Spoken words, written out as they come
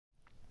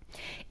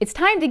It's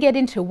time to get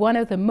into one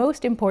of the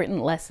most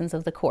important lessons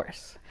of the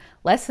course,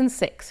 Lesson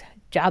 6,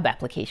 Job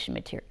Application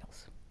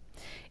Materials.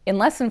 In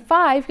Lesson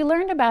 5, you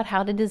learned about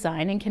how to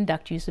design and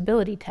conduct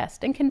usability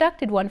tests and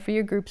conducted one for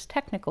your group's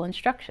technical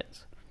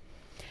instructions.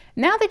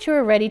 Now that you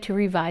are ready to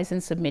revise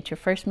and submit your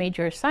first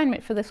major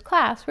assignment for this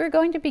class, we're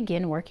going to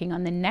begin working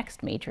on the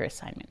next major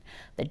assignment,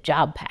 the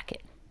job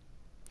packet.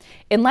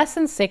 In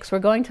Lesson 6, we're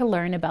going to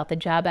learn about the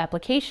job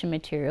application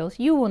materials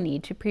you will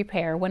need to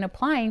prepare when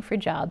applying for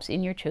jobs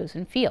in your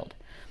chosen field.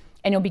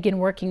 And you'll begin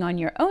working on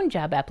your own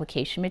job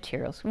application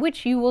materials,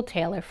 which you will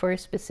tailor for a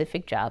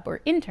specific job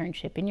or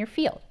internship in your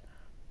field.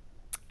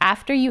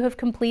 After you have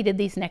completed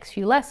these next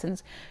few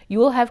lessons, you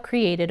will have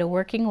created a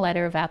working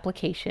letter of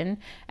application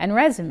and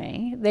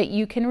resume that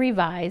you can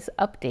revise,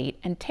 update,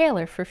 and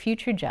tailor for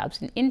future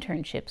jobs and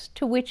internships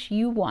to which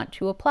you want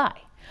to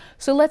apply.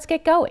 So let's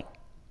get going.